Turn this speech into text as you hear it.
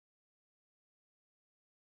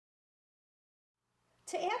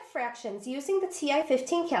To add fractions using the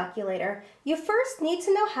TI-15 calculator, you first need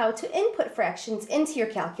to know how to input fractions into your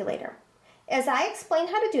calculator. As I explain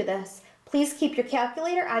how to do this, please keep your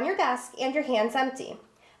calculator on your desk and your hands empty.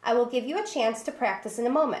 I will give you a chance to practice in a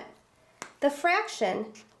moment. The fraction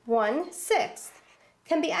 1/6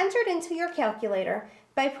 can be entered into your calculator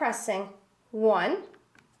by pressing 1,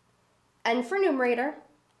 N for numerator,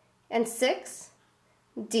 and 6,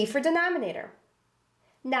 D for denominator.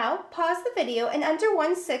 Now pause the video and enter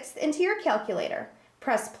 1/6 into your calculator.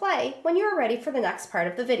 Press play when you are ready for the next part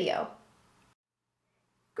of the video.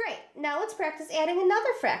 Great, now let's practice adding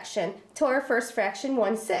another fraction to our first fraction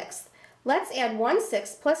 1/6. Let's add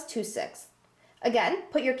 1/6 plus 2/6. Again,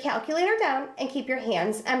 put your calculator down and keep your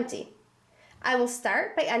hands empty. I will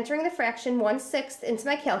start by entering the fraction 1/6 into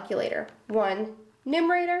my calculator. 1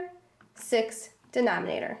 numerator, 6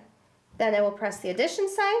 denominator. Then I will press the addition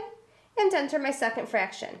sign and enter my second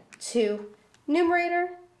fraction. 2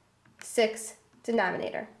 numerator, 6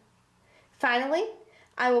 denominator. Finally,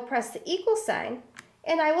 I will press the equal sign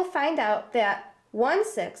and I will find out that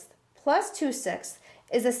 1/6 plus 2/6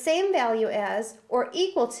 is the same value as or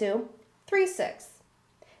equal to 3/6.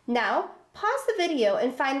 Now, pause the video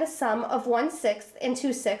and find the sum of 1/6 and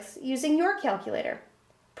 2/6 using your calculator.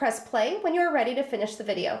 Press play when you are ready to finish the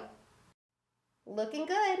video. Looking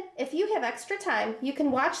good! If you have extra time, you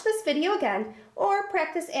can watch this video again or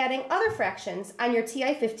practice adding other fractions on your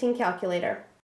TI-15 calculator.